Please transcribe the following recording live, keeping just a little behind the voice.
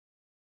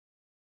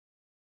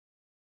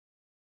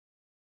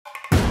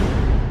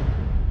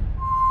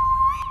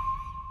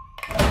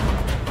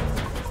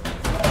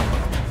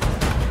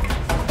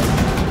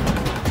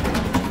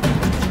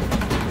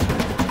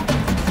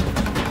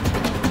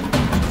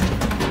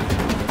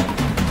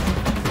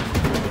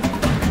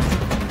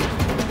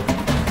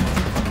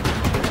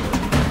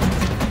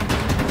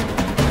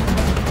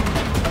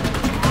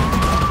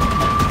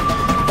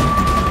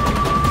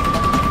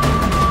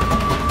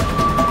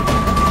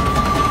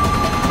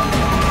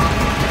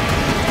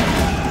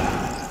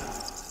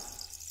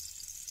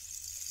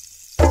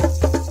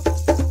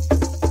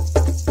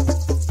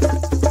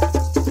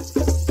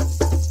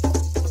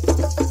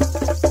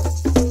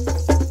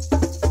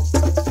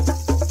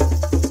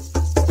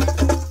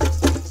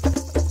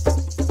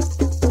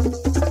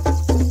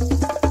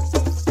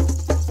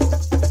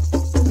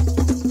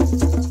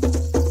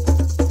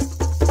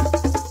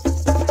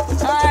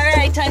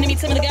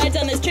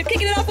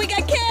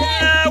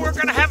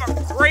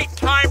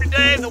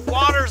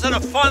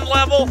fun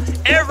level.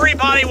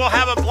 Everybody will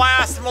have a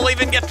blast, and we'll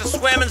even get to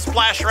swim and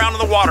splash around in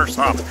the water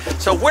some.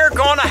 So we're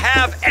gonna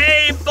have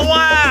a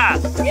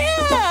blast. Yeah,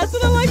 that's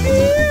what I like to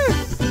hear.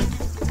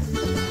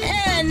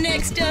 And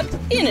next up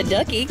in a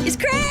ducky is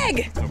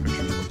Craig.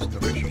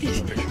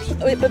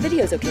 Wait, but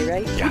video's okay,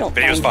 right? Yeah,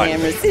 video's fine.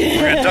 Cameras.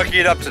 We're gonna ducky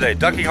it up today.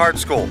 Ducky hard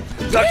school.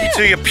 Ducky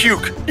till you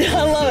puke.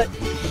 I love it.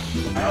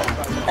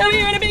 Over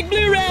here on a big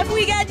blue raft,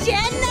 we got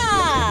Jenna.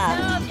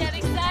 Oh, I'm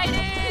getting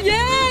excited.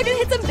 Yeah, gonna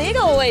hit some big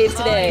old waves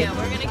today. Oh, yeah,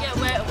 we're gonna get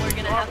wet and we're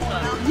gonna have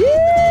fun.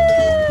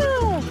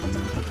 Yeah.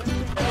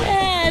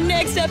 And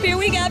next up here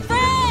we got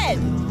Fred.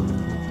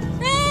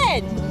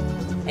 Fred.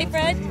 Hey,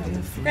 Fred.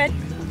 Fred.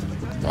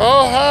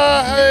 Oh,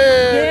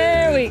 hey.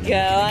 There we go.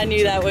 I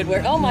knew that would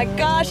work. Oh my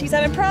gosh, he's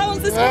having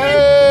problems this morning.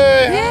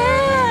 Hey.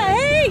 Yeah.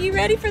 Hey, you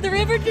ready for the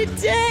river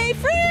today,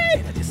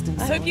 Fred?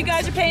 I hope you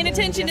guys are paying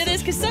attention to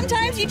this, because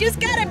sometimes you just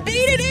gotta beat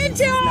it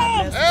into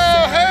them.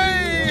 Oh,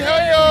 hey,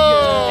 hey,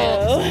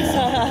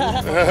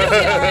 You'll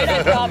be all right,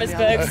 I promise,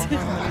 folks.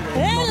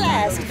 And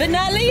last but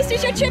not least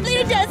is your trip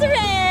leader, Desiree.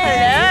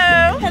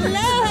 Hello.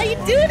 Hello, how you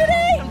doing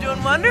today? I'm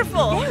doing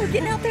wonderful. Yeah, we're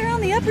getting out there on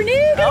the upper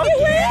new. Gonna get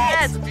wet.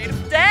 Yeah, it's a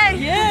beautiful day.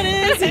 Yeah,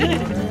 it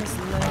is.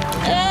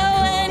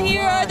 Oh, and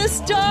here are the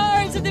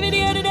stars of the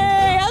video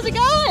today. How's it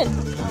going?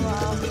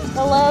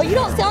 Hello. You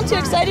don't sound too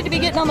excited to be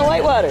getting on the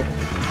whitewater.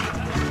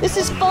 This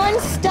is fun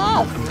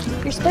stuff.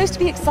 You're supposed to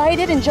be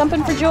excited and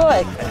jumping for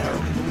joy.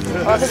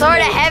 Sort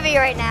of heavy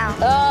right now.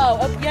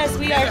 Oh, yes,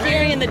 we are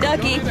carrying the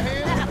ducky.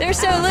 They're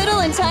so little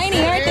and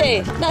tiny, aren't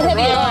they? Not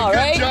heavy at all,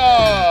 right? Good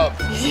job.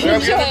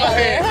 Good job.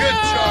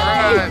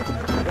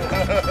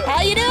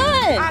 How you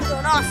doing? I'm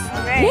doing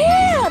awesome. Great.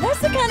 Yeah, that's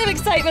the kind of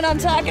excitement I'm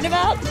talking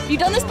about. You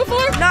done this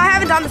before? No, I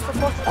haven't done this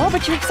before. Oh,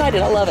 but you're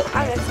excited. I love it.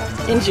 I'm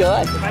excited.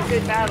 Enjoy. My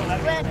good battle.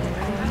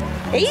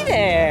 Hey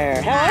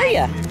there. How are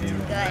you?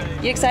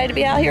 Good. You excited to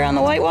be out here on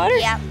the whitewater?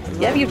 Yep.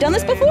 Yeah, have you done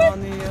this before?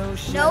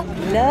 Nope.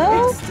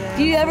 No?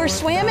 Do you ever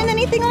swam in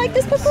anything like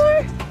this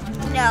before?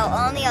 No,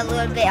 only a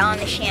little bit on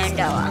the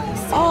Shenandoah.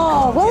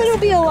 Oh, well, it'll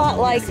be a lot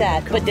like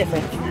that, but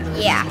different.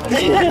 Yeah.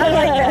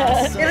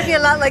 It'll be a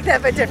lot like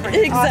that, but different.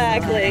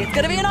 Exactly. It's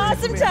going to be an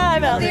awesome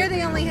time out Here there.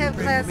 they only have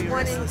class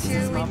 1 and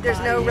 2. There's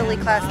no really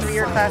class 3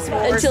 or class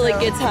 4. Until it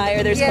gets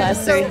higher, there's yeah,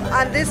 class 3. So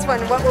on this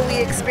one, what will we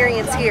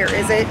experience here?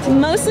 Is it?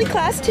 Mostly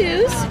class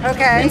 2s.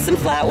 Okay. And some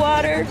flat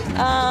water,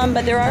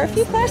 but there are a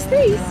few class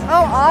 3s.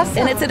 Oh, awesome.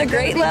 And it's at a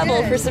great That's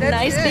level good. for some That's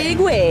nice good. big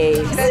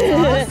waves.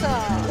 That's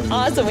awesome.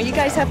 Awesome. Well, you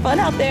guys have fun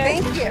out there.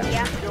 Thank you.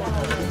 Yeah.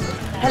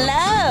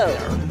 Hello.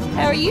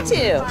 How are you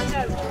two?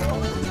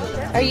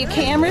 Are you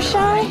camera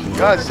shy?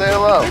 God, say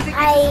hello.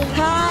 Hi.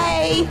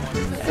 Hi.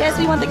 Yes,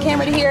 we want the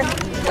camera to hear.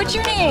 What's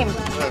your name?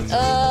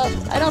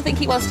 I don't think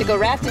he wants to go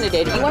rafting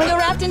today. Do you want to go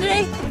rafting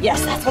today?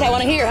 Yes, that's what I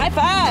want to hear. High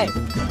five.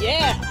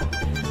 Yeah.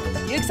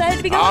 You excited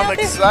to be going I'm out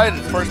there?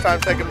 excited. First time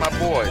taking my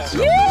boys.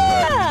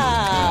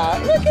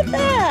 Yeah. Look at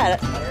that.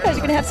 You guys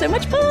are going to have so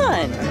much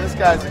fun. This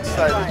guy's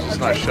excited. He's just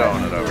not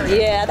showing it over here.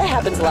 Yeah, that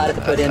happens a lot at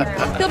the put-in.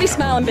 He'll be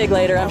smiling big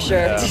later, I'm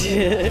sure.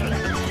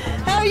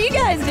 How are you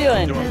guys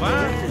doing? Doing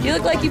fine. You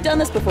look like you've done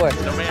this before.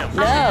 No, ma'am.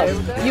 No,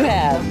 you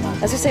have. I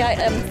was just say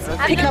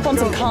I'm picking up on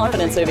some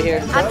confidence over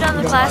here. I've done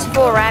the class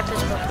 4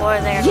 rapids before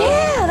there.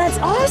 Yeah, that's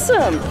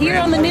awesome. Here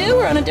on the new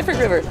or on a different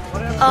river?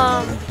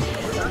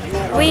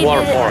 We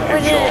Water did park,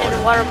 it in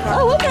the water park.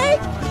 Oh, okay.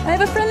 I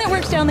have a friend that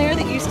works down there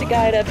that used to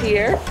guide up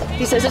here.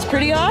 He says it's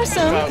pretty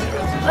awesome.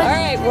 All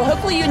right, well,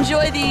 hopefully you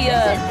enjoy the... The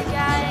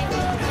guy,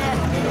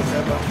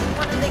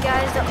 one of the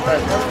guys that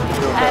worked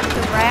at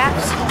the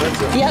rafts.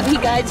 Yep, he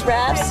guides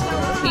rafts.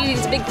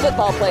 He's a big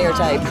football player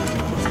type.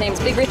 His name's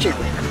Big Richard.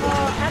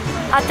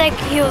 I think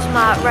he was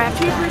my raft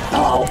keeper.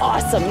 Oh,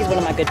 awesome. He's one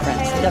of my good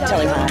friends. Don't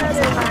tell him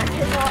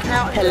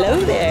hi. Hello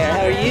there.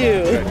 How are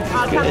you?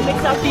 Kind of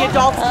mix up the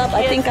adults.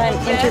 I think I'm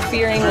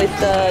interfering with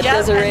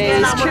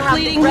Desiree's trip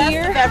leading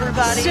here.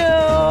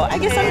 So I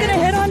guess I'm going to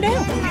head on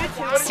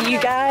down. See you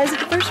guys at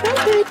the first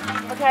rapid.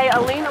 Okay,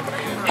 Alina.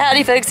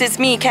 Howdy folks, it's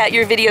me, Kat,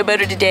 your video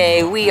boater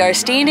today. We are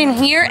standing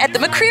here at the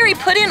McCreary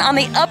Put-In on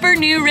the Upper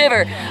New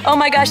River. Oh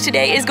my gosh,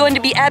 today is going to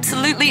be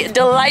absolutely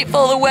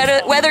delightful. The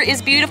weather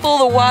is beautiful,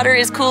 the water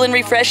is cool and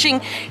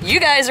refreshing. You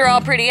guys are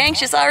all pretty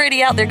anxious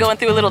already out there going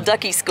through a little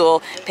ducky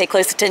school. Pay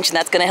close attention,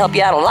 that's gonna help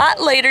you out a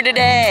lot later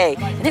today.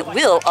 And it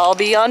will all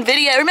be on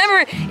video.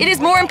 Remember, it is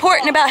more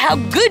important about how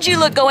good you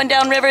look going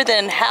downriver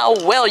than how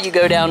well you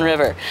go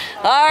downriver.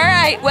 All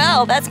right,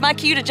 well, that's my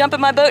cue to jump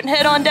in my boat and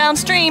head on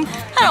downstream.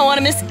 I don't want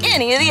to miss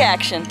any of the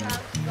action.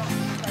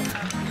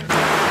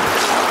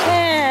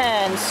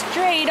 And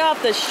straight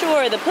off the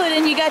shore of the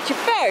Put-In, you got your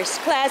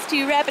first Class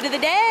 2 rapid of the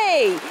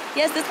day.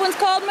 Yes, this one's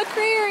called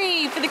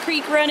McCreary for the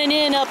creek running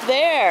in up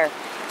there.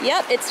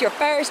 Yep, it's your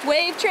first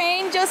wave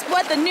train, just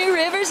what the New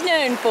River's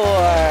known for.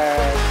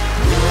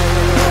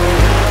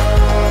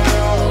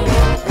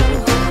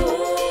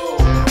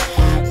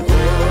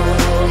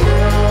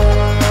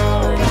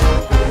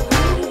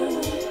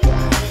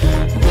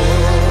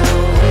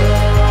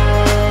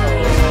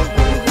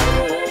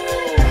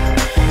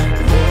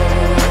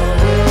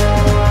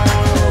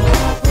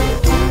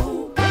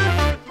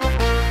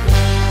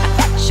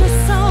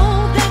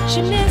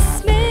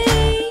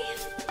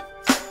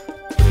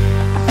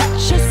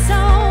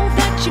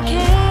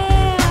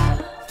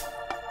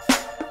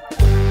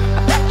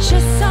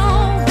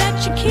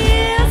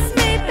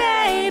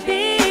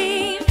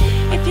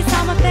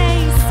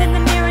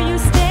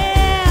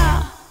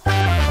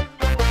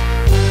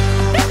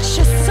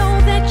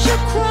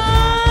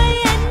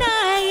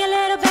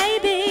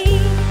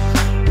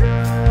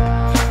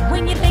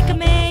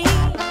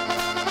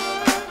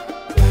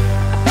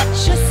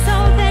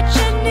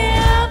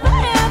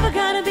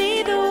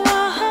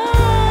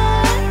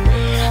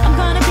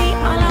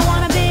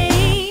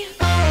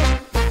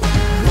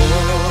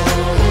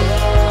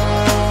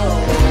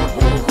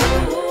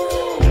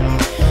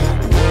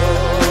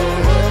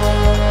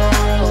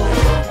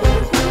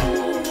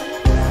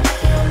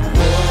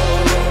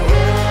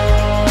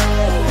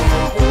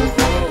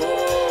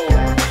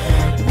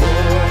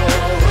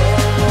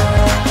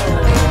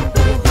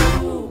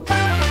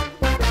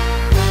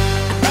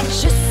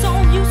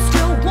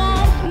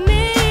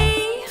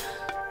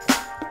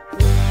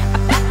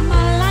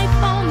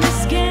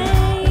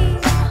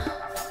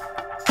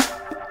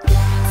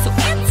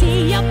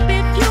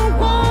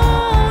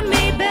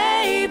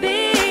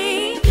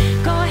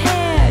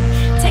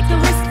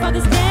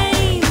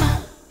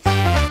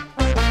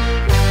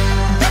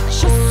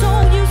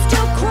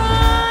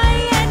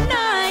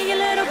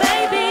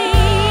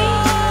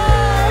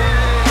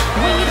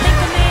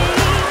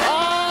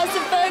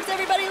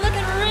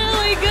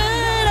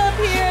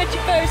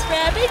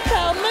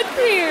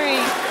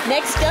 McCreary.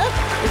 Next up,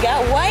 we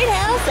got White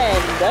House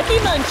and Ducky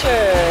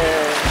Muncher.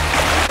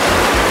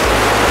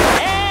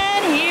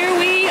 And here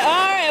we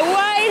are at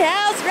White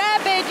House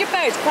Rapid, your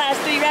first Class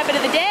 3 rapid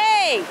of the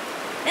day.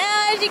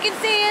 Now, as you can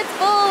see, it's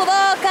full of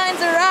all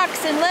kinds of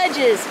rocks and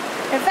ledges.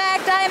 In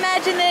fact, I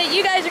imagine that you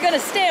guys are gonna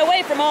stay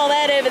away from all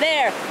that over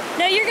there.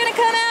 Now, you're gonna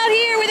come out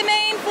here where the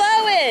main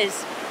flow is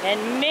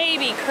and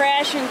maybe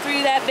crashing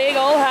through that big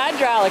old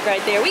hydraulic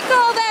right there. We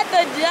call that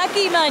the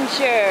Ducky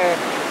Muncher.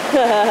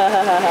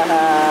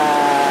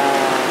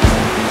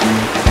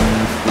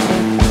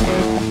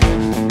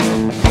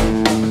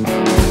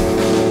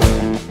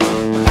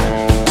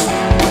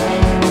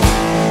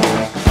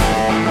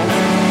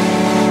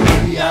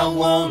 I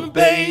wanna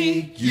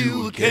bake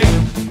you a cake.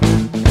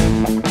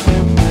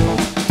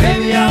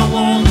 Baby, I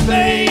wanna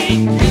bake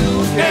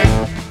you a cake.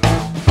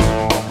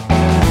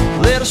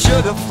 Little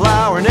sugar,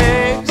 flour, and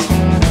eggs,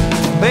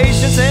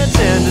 patience and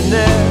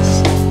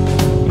tenderness.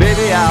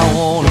 Baby, I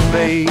wanna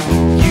bake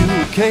you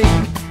a cake.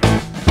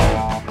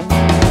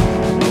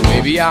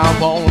 Baby, I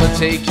wanna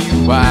take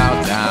you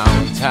out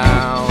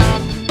downtown.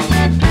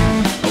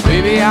 Oh,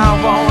 baby,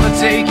 I wanna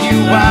take you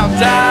out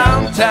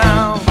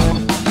downtown.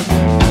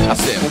 I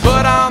said,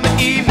 put on the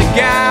evening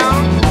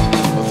gown,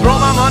 throw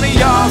my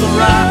money all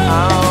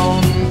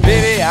around.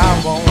 Baby,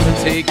 I wanna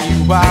take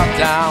you out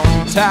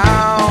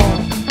downtown.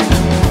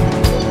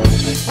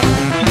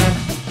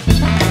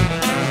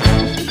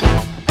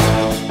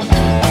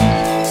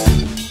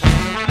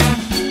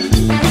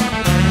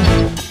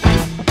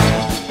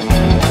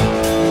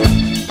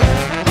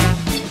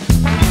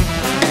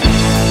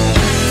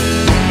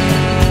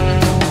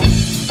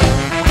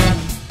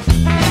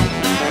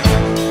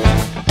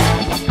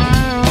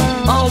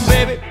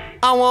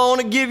 I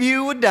wanna give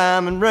you a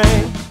diamond ring.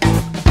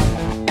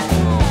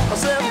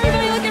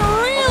 Everybody looking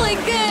really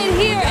good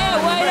here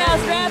at White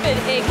House Rapid,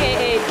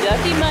 aka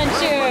Ducky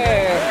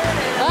Muncher.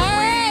 All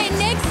right,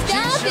 next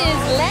stop is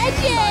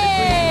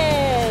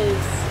Ledges.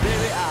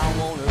 Baby, I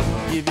wanna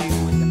give you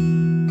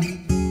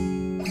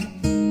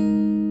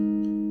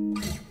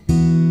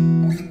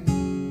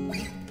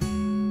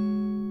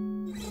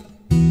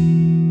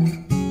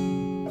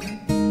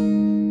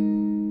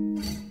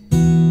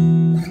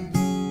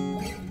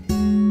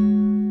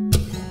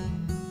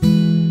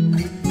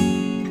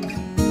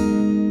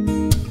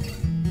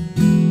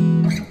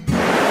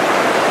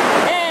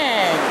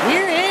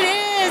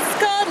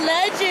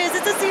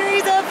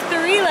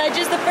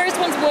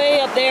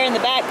there in the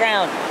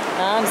background.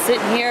 I'm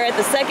sitting here at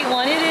the second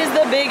one. It is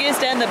the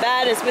biggest and the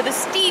baddest with a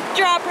steep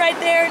drop right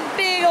there and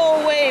big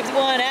old waves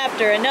one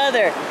after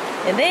another.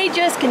 And they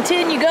just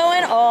continue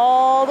going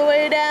all the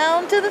way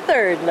down to the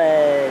third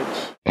ledge.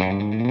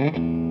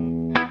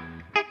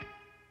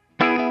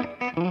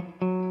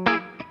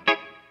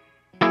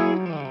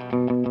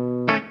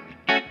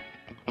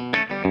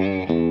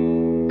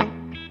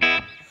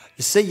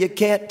 You say you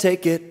can't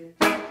take it,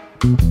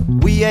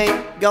 we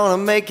ain't gonna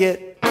make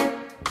it.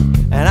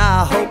 And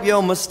I hope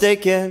you're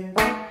mistaken.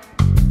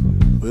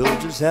 We'll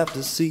just have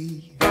to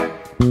see.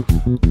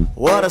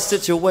 What a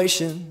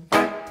situation.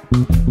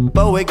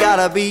 But we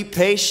gotta be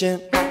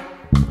patient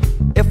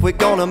if we're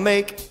gonna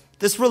make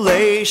this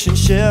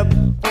relationship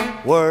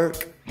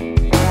work.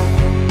 And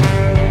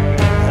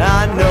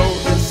I know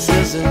this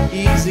isn't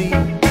easy,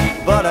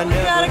 but I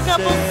never got a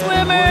couple said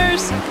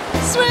swimmers.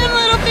 Swim,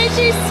 little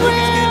fishy,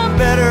 swim.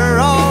 Better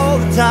all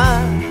the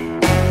time.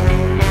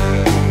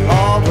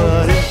 Oh,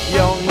 but if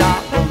you're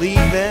not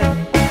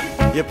believing,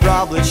 you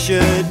probably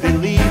should be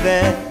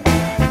leaving.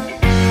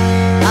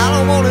 I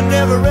don't wanna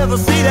never ever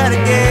see that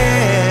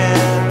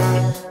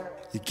again.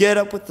 You get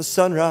up with the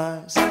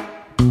sunrise,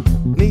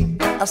 me,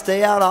 I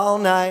stay out all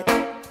night.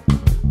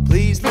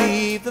 Please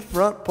leave the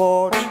front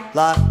porch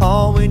light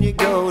on when you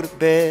go to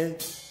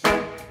bed.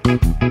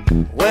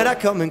 When I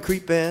come and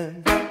creep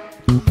in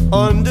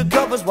under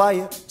covers while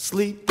you're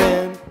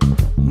sleeping,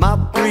 my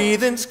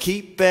breathing's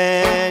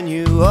keeping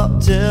you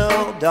up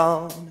till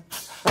dawn.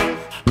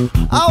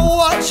 I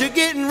watch you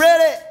getting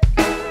ready,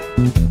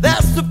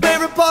 that's the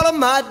favorite part of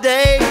my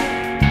day.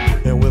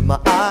 And with my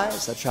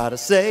eyes I try to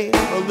save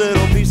a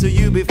little piece of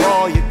you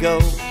before you go.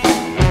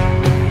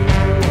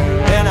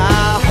 And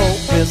I hope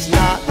it's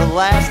not the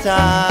last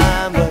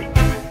time, but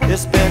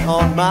it's been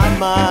on my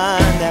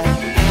mind that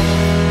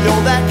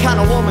you're that kind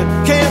of woman,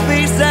 can't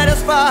be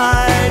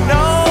satisfied,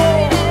 no.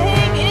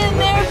 Hang in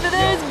there for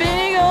those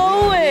big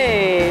old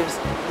waves.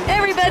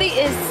 Everybody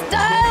is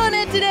styling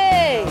it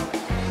today.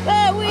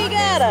 But we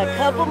got a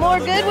couple more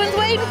good ones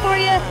waiting for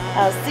you.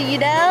 I'll see you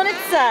down at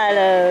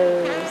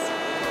Silos.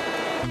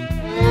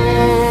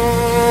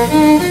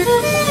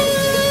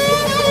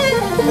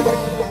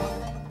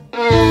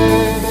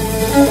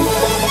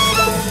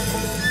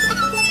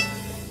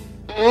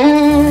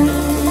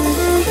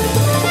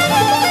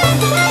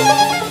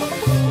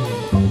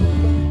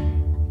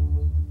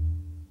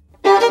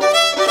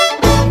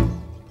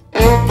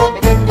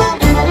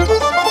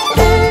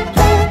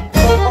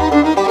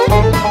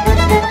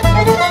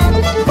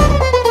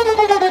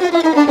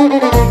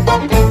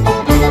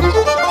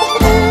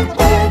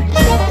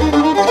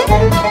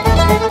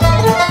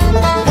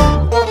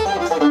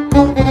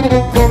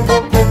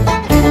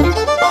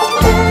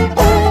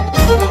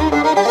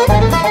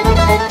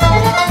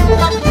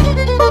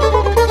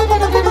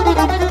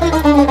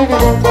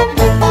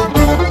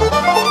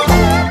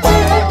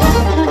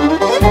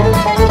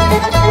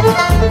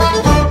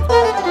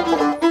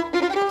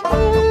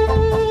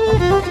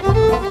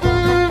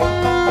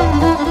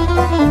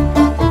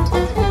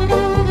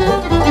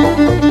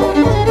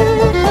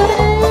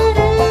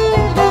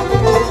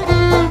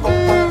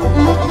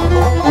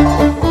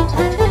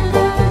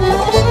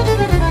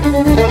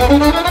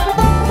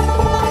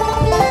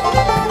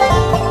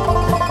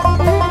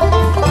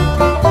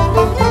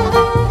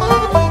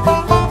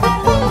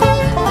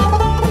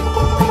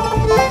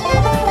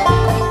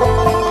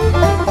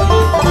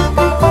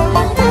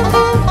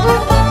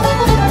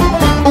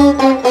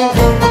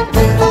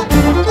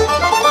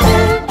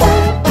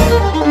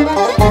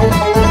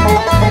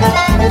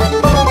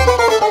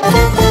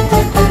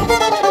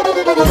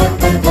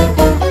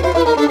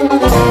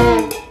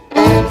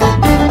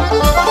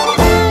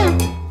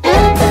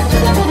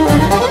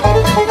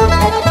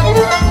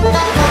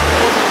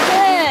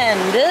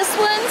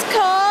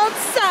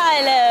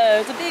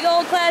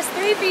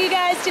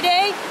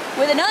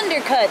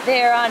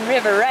 Huron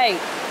River, right?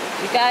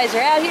 You guys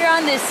are out here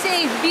on this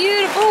safe,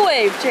 beautiful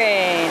wave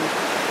train.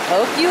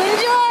 Hope you enjoy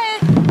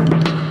it.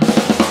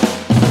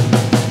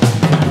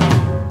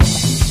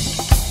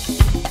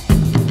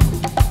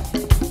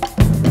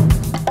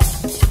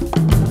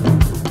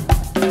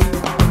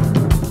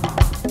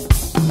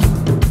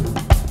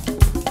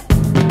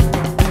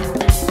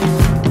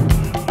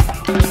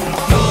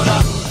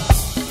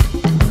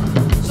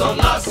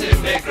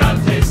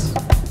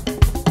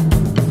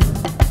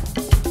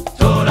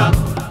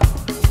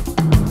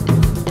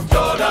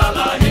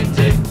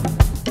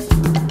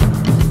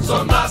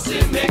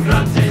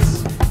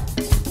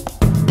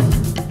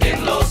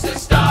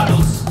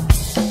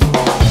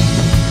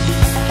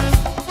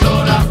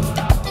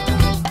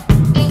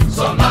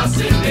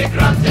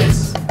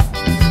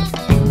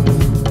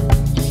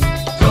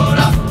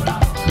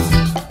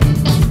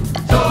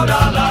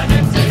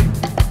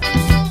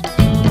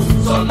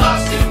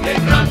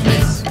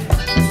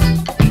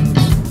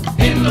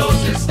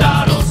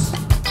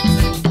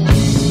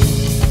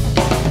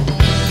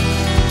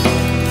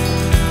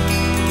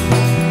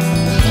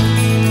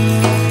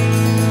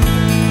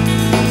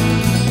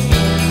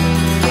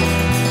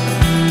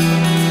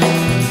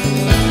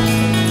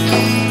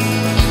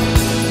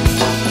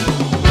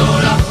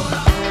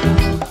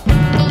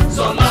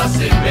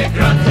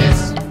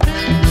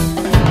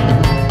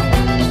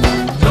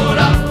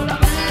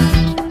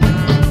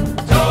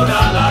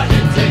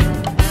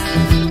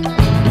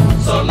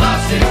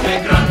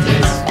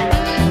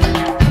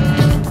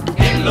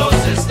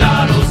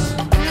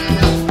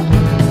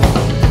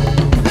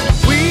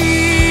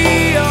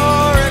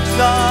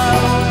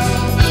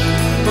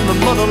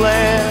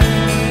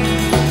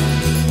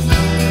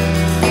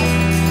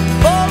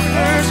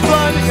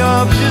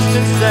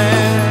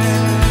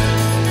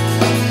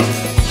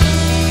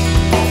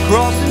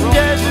 Crossing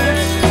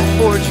deserts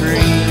for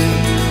dreams,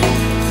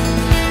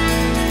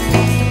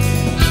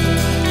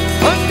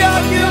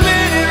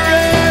 undocumented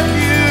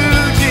refugees.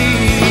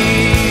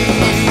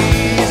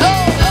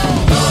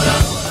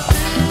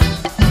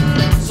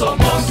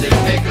 Somos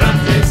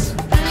inmigrantes.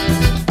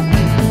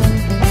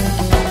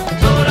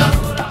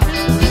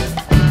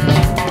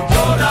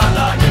 Toda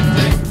la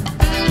gente.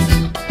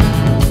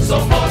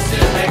 Somos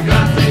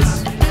inmigrantes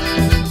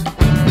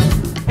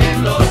en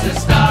los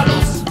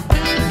estados.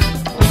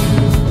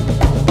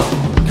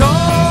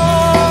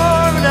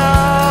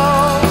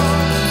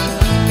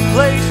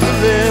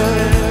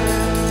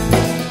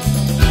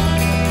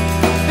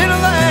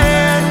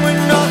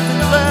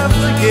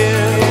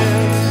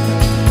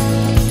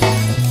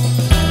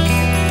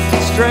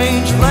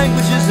 Strange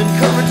languages and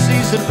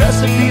currencies and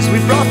recipes we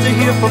brought to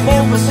here from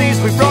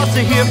overseas. We brought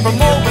to here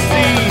from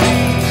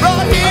overseas.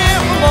 Brought here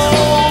from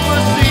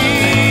overseas.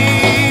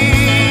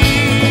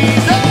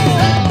 Oh!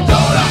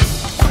 Toda.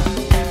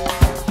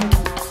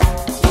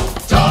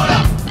 Toda.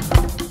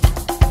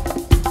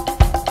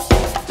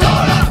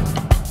 Toda.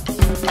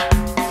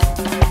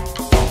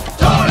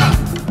 Toda.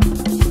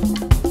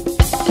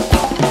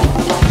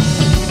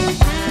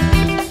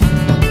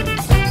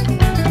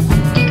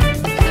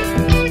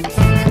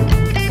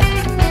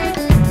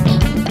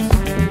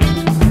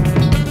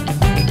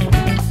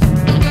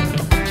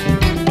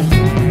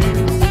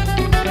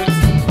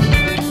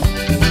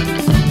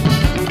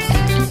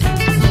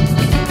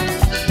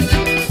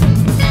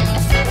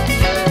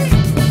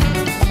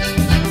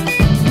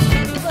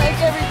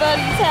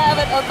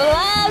 A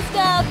blast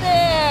out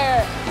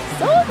there.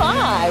 So am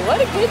I. What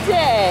a good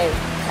day.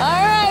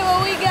 All right,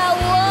 well, we got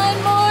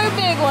one more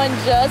big one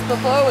just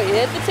before we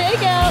hit the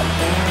takeout.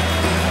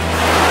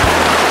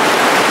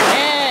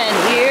 And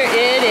here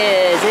it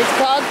is. It's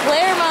called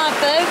Claremont,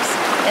 folks.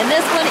 And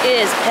this one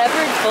is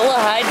peppered full of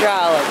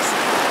hydraulics.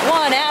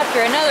 One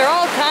after another,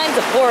 all kinds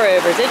of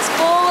pour-overs. It's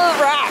full of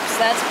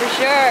rocks, that's for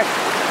sure.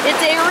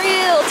 It's a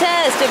real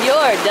test of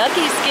your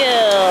ducky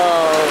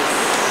skills.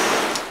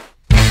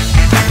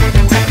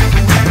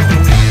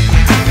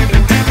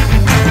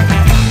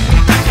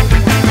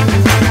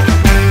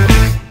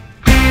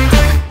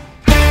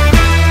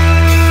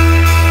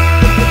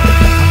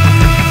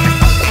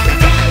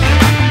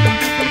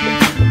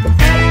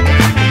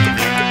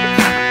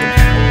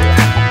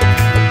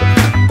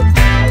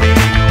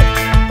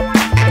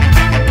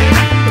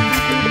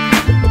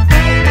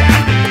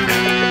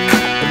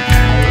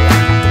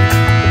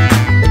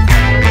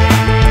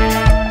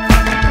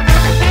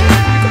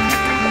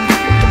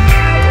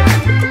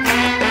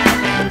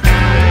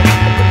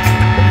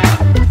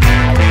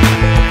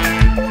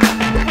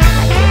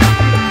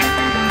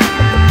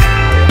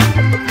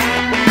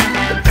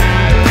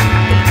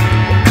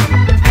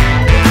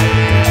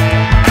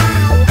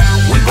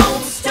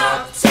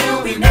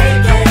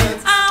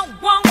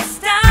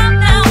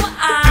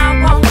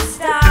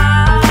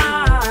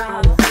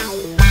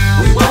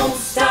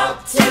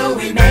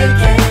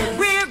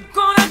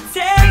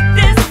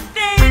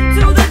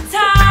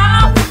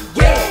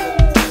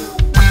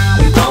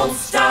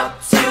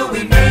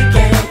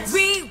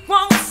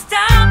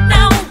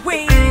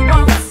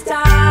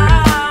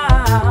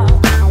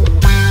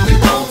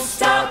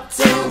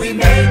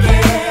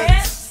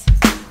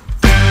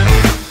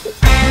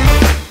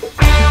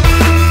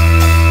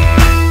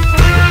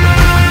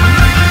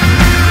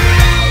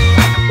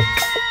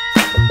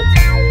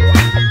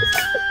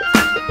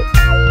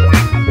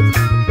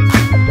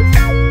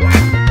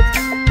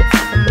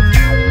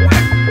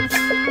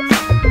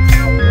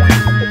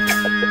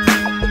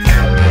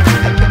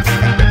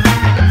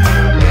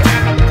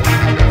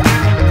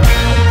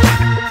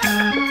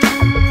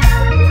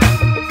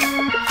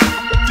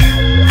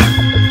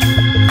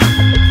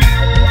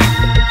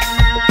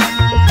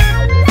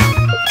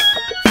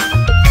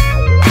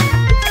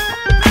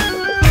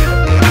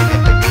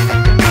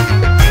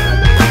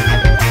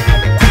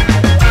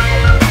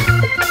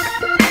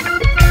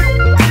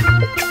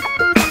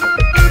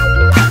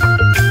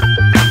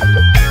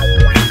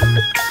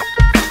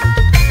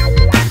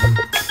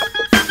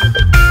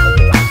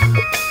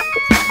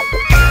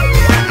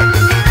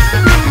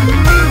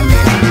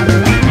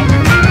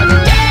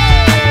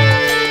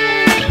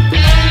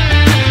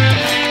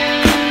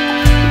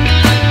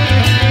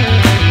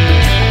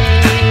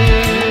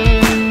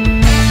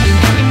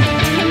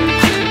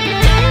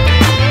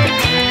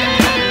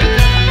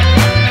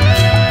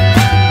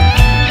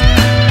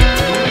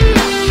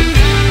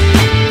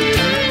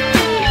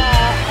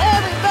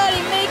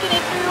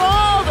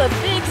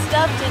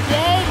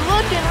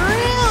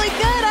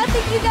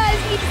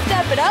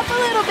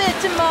 bit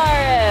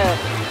tomorrow.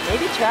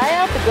 Maybe try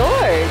out the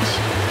gorge.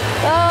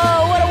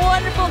 Oh, what a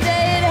wonderful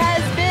day it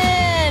has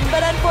been.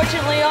 But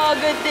unfortunately, all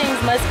good things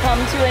must come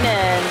to an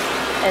end.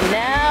 And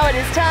now it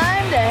is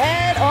time to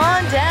head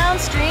on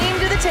downstream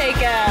to the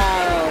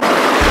takeout.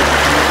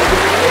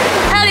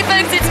 Howdy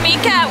folks, it's me,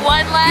 Kat,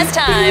 one last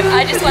time.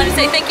 I just want to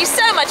say thank you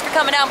so much for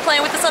coming out and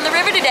playing with us on the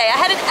river today. I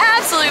had an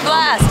absolute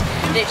blast.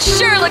 And it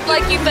sure looked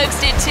like you folks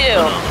did too.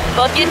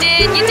 Well, if you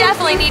did, you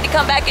definitely need to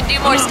come back and do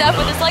more stuff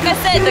with us. Like I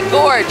said, the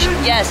gorge.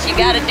 Yes, you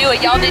gotta do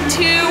it. Y'all did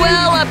too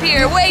well up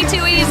here. Way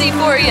too easy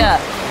for you.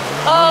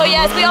 Oh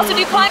yes, we also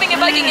do climbing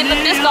and biking and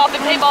disc golf and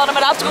paintball and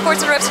obstacle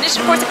course and ropes and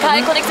initiative course and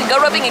kayak clinics and go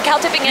roping and cow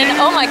tipping and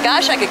oh my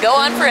gosh, I could go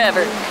on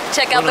forever.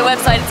 Check out the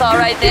website, it's all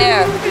right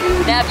there.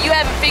 Now if you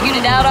haven't figured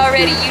it out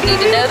already, you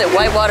need to know that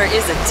whitewater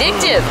is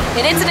addictive.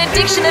 And it's an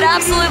addiction that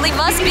absolutely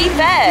must be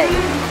fed.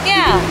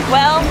 Yeah,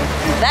 well,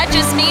 that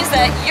just means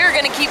that you're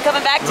gonna keep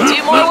coming back to do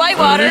more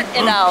whitewater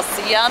and I'll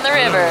see you on the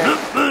river.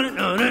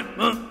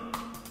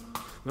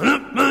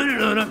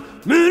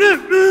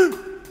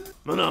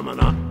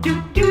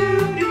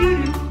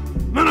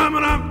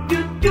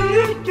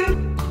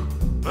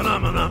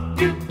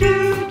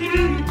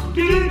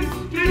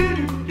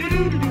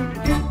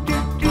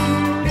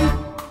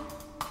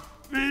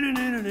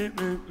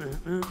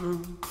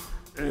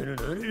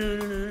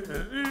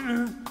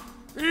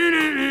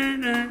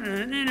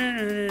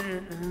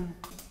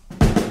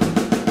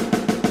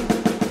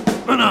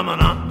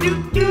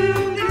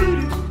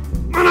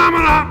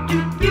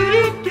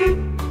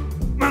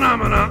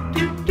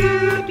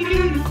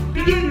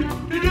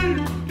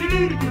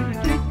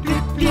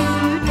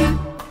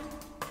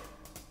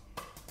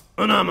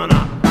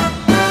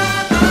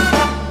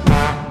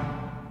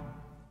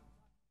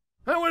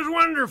 That was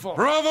wonderful.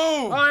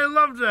 Bravo! I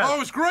loved that. Oh, it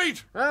was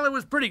great. Well, it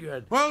was pretty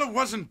good. Well, it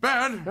wasn't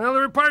bad. Well,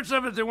 there were parts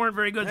of it that weren't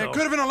very good, though. It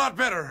could have been a lot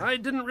better. I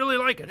didn't really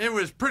like it. It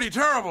was pretty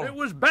terrible. It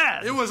was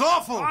bad. It was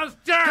awful. It was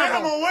terrible. Get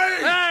him away!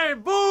 Hey,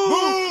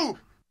 boo! Boo!